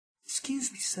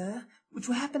Excuse me, sir, but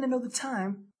you happen to know the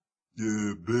time?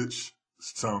 Yeah, bitch.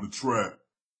 It's time to trap.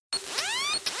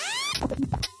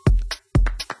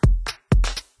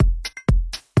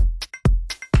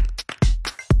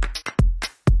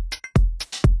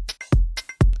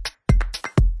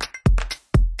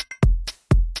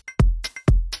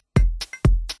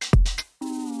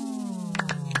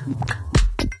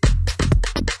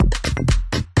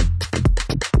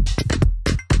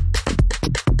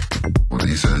 Well,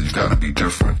 he says you gotta be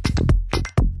different.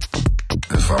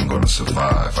 If I'm gonna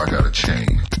survive, I gotta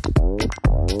change.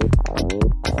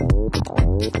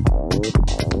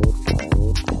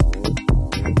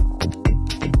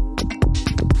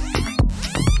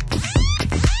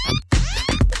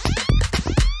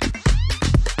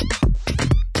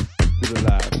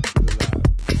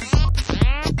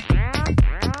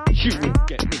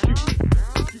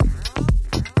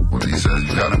 Well, he says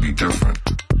you gotta be different.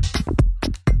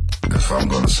 If I'm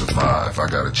gonna survive, I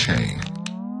gotta change.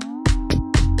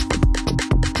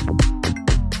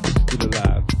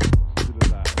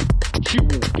 You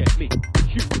won't get me.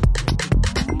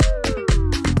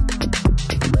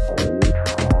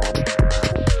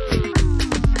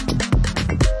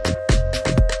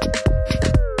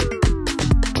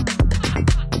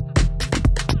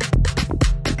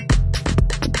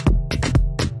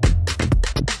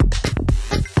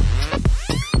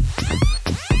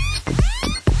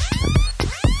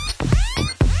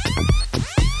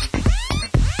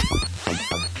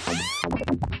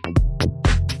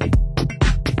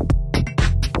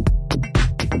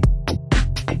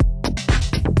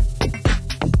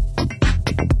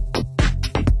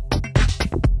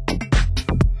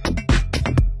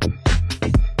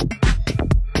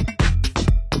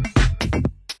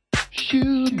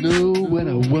 You know what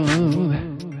I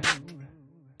want.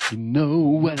 You know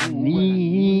what I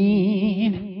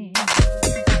need.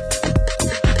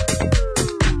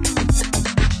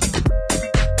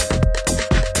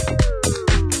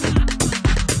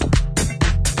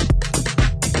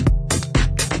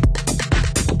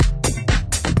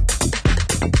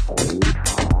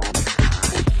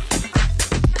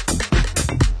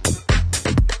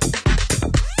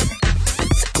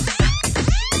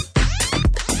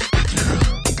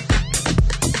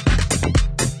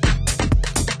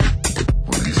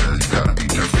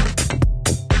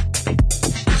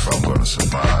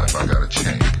 Survive, I gotta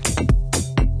change.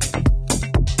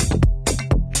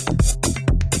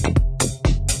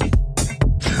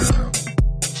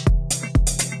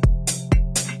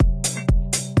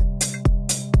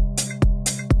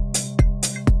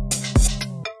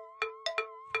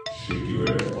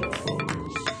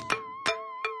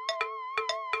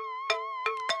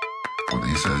 Well,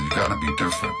 he says you gotta be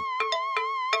different.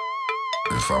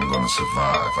 If I'm gonna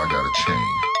survive, I gotta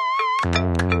change.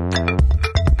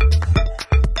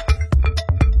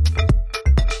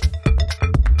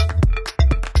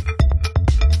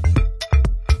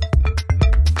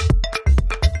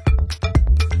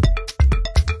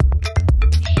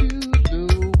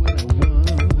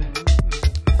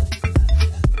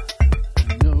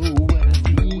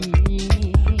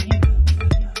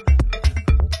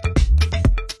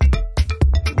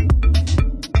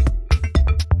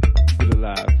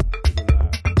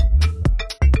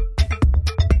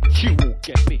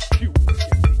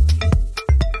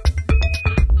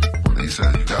 Well, he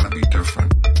said you gotta be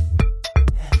different.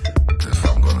 If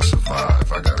I'm gonna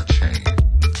survive, I gotta change.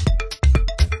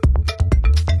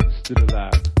 Still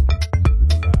alive.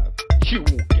 You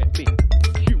won't get me.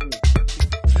 You won't get me.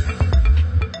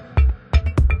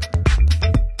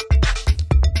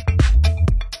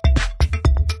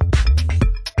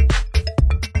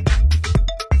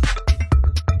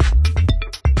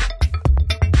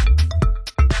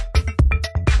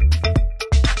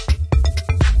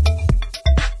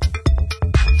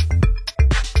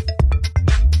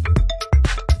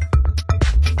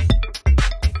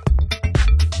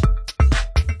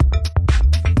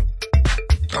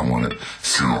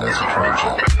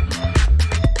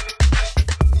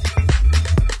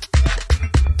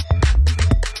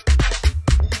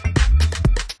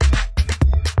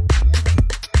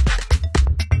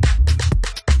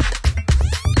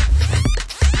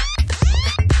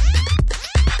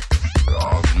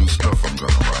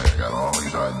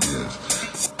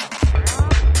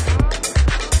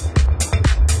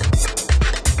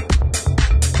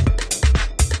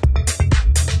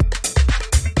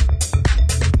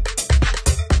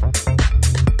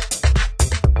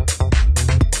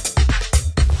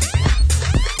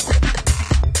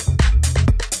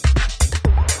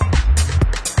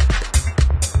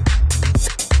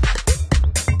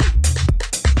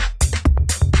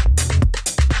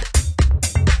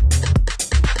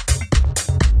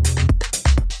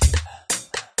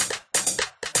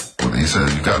 said,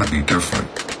 you gotta be different.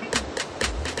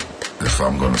 If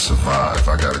I'm gonna survive,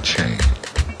 I gotta change.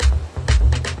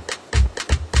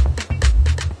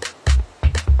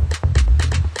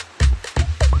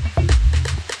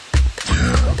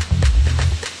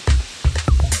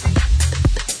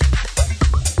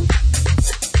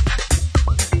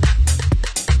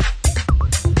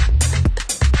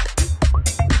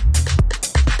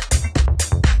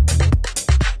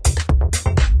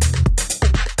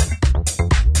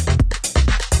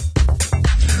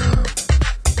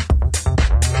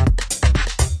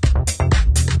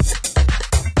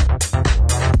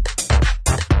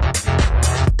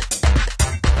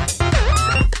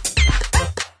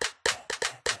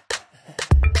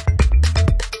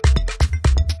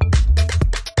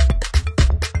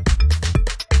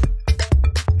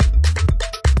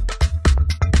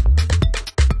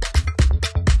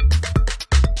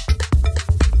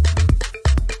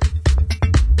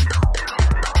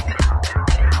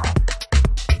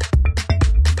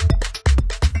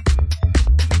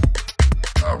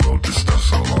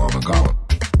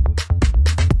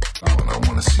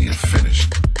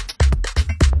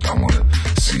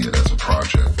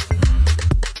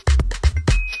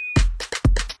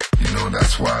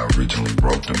 That's why I originally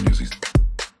wrote the music.